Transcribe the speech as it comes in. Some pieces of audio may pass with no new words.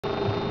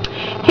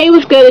Hey,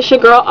 what's good? It's your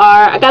girl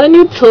R. I got a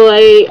new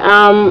toy.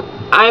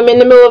 I'm in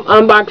the middle of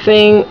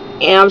unboxing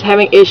and I was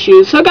having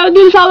issues, so I gotta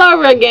do this all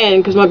over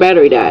again because my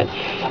battery died.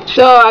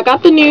 So I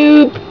got the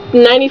new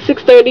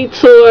 9630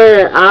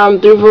 tour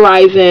through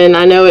Verizon.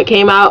 I know it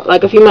came out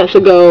like a few months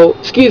ago.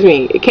 Excuse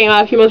me, it came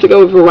out a few months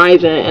ago with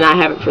Verizon, and I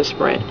have it for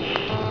Sprint.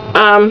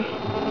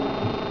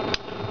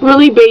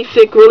 Really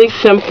basic, really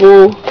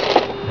simple.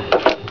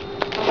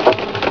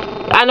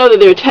 I know that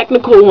there are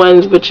technical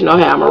ones, but you know,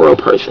 hey, I'm a real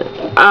person.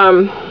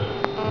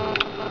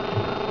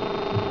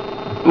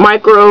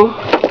 Micro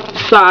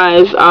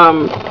size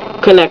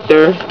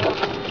connector.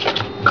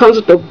 Comes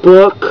with the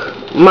book.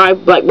 My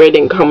BlackBerry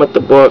didn't come with the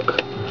book.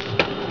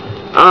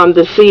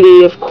 The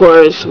CD, of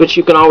course, which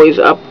you can always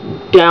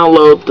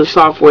download the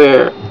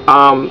software.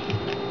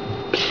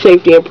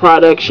 Safety and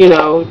products, you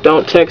know,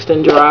 don't text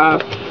and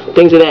drive,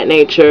 things of that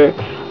nature.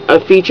 A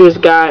features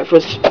guide for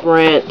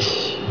Sprint,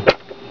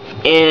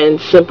 and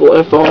simple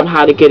info on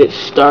how to get it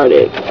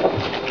started.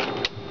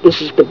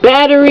 This is the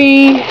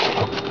battery.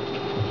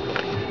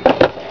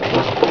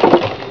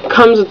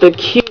 Comes with a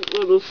cute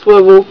little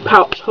swivel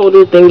pouch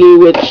holder thingy,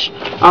 which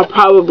I'll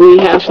probably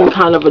have some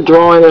kind of a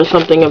drawing or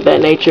something of that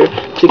nature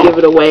to give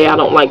it away. I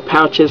don't like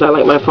pouches. I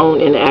like my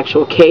phone in the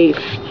actual case.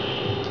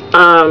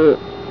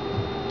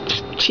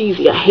 It's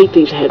cheesy. I hate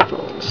these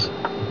headphones.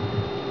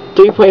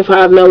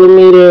 3.5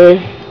 millimeter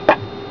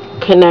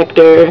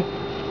connector.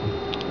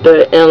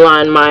 The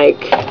inline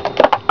mic.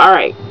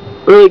 Alright,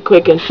 really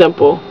quick and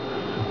simple.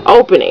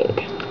 Opening.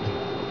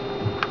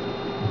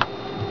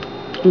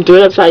 Do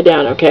it upside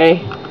down,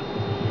 okay?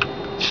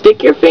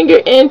 Stick your finger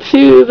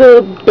into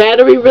the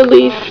battery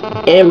release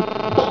and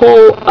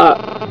pull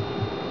up.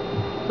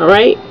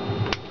 Alright?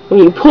 When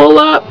you pull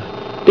up,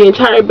 the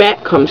entire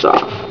back comes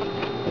off.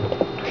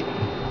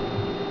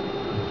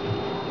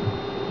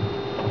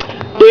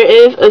 There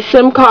is a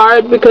SIM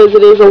card because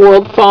it is a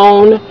world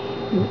phone.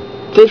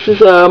 This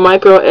is a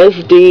micro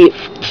SD.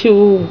 It's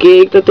 2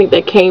 gigs. I think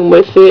that came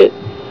with it.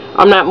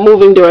 I'm not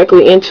moving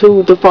directly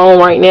into the phone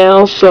right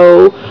now,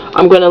 so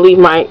I'm going to leave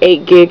my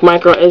 8 gig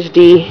micro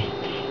SD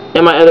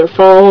in my other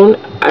phone.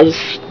 I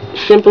just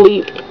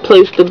simply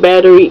place the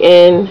battery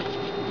in.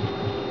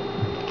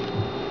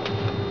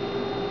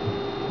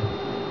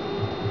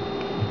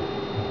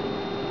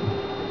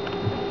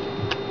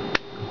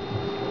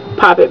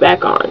 Pop it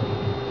back on.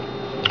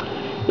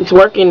 It's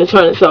working to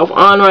turn itself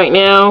on right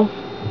now.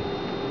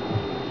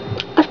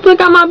 I still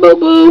got my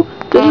boo-boo.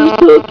 This is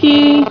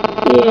Pookie.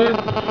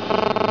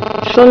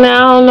 Yeah. So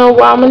now I don't know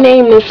what I'm gonna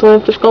name this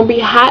one. If it's gonna be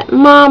Hot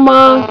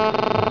Mama.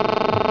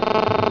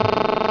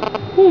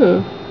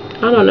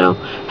 I don't know.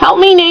 Help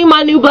me name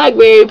my new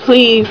BlackBerry,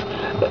 please.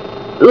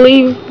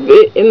 Leave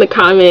it in the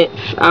comments.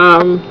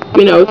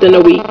 You know, within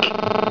a week.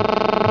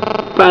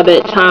 By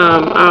that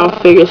time, I'll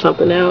figure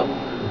something out.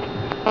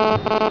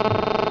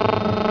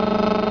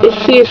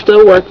 It's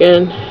still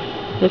working.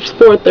 It's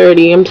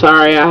 4:30. I'm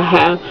sorry. I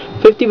have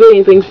 50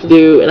 billion things to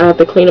do, and I have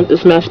to clean up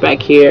this mess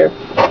back here.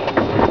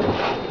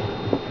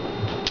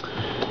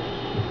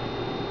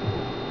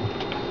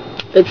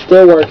 It's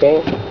still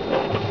working.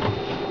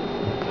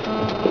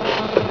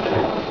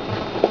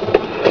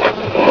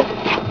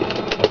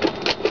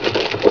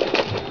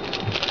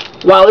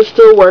 While it's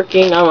still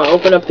working, I'm going to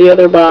open up the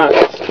other box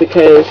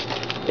because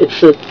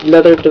it's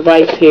another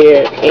device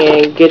here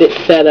and get it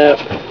set up.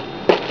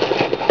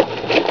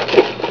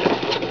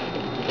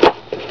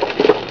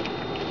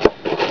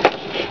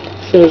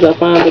 As soon as I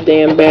find the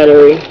damn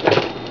battery.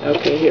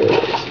 Okay, here it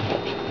is.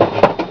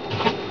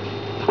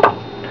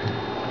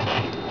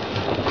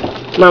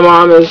 My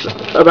mom is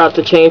about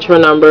to change her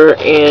number,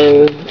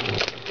 and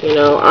you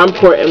know, I'm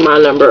porting my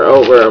number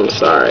over. I'm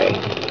sorry.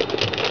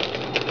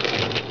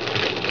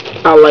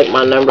 I like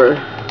my number.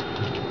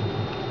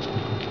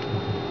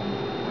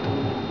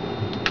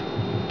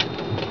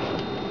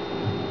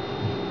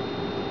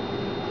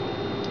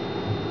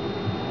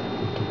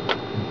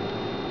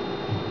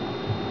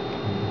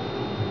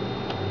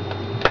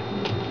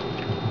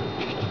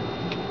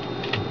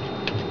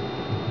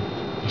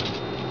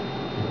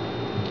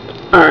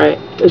 Alright,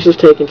 this is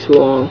taking too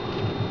long.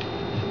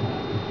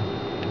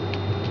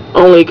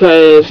 Only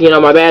because, you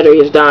know, my battery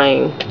is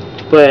dying.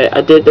 But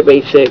I did the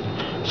basic.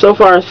 So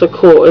far, it's a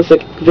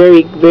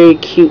very, very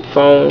cute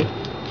phone.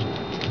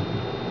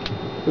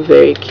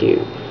 Very cute.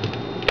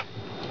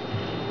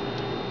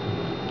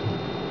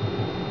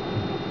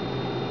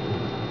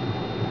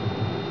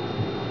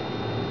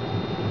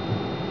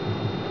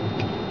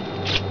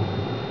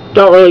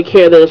 Don't really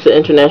care that it's an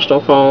international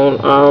phone.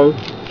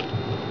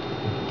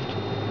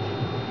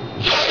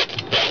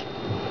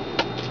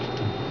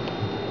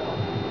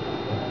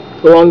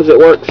 As long as it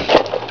works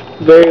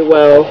very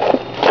well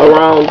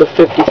around the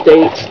 50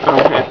 states,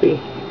 I'm happy.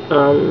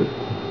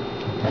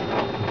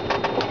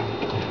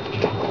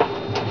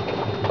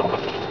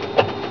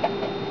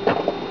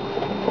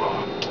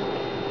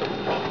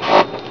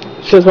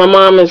 Since my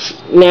mom is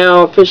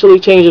now officially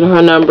changing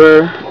her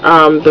number,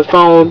 the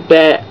phone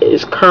that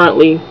is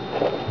currently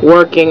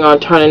working on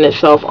turning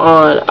itself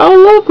on. Oh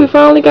look, we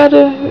finally got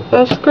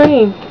a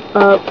screen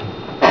up.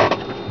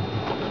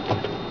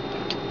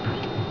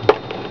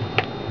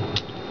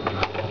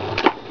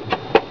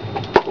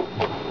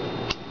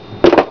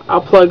 I'll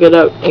plug it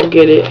up and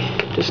get it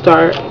to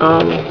start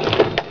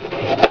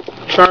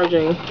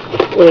charging.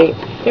 Wait,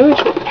 let me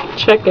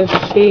check and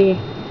see.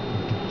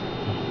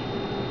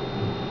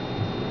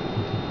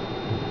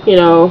 You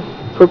know,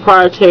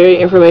 proprietary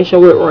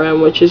information with RAM,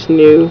 which is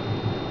new.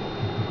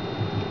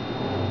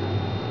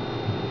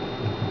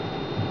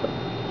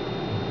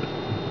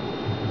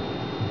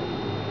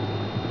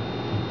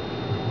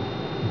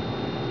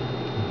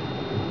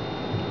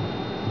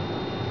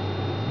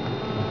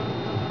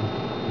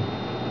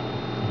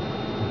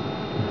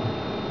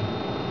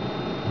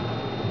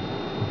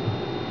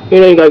 You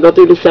know, you gotta go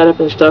through the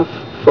setup and stuff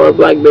for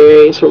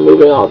BlackBerry. It's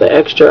removing all the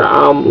extra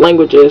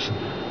languages.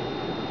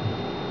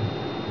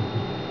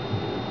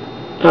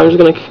 I'm just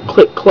gonna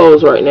click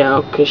close right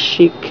now because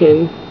she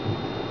can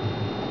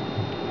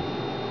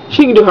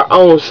do her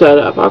own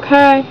setup.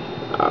 Okay.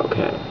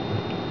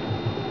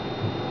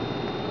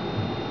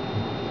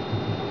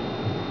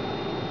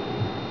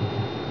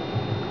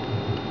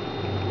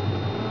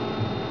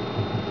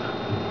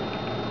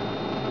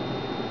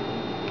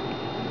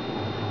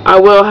 I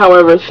will,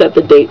 however, set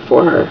the date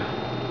for her.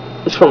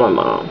 It's for my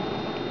mom.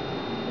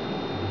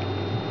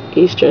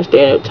 Eastern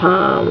Standard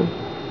Time.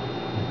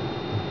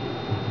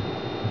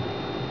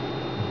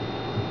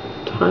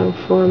 Time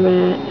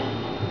format.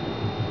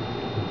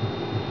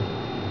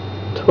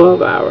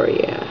 12-hour,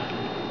 yeah.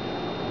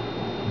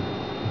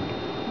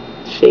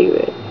 Save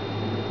it.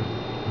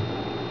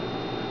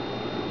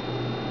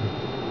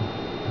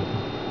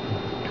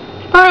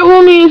 Alright,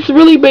 well, I mean, it's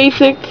really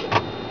basic.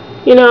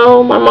 You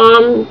know, my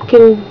mom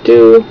can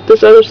do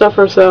this other stuff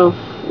herself,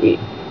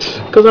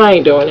 because I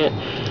ain't doing it.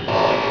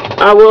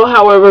 I will,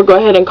 however, go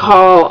ahead and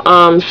call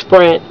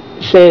Sprint,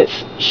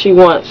 since she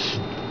wants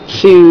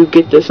to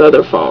get this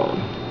other phone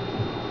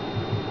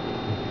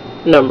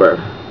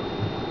number.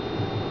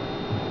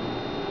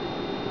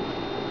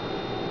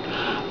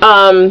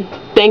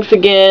 Thanks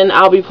again.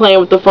 I'll be playing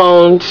with the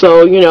phone,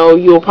 so you know,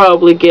 you'll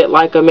probably get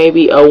like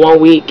maybe a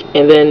 1 week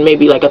and then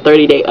maybe like a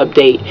 30-day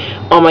update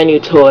on my new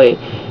toy.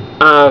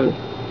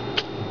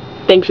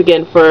 Thanks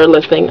again for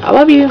listening. I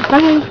love you.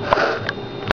 Bye.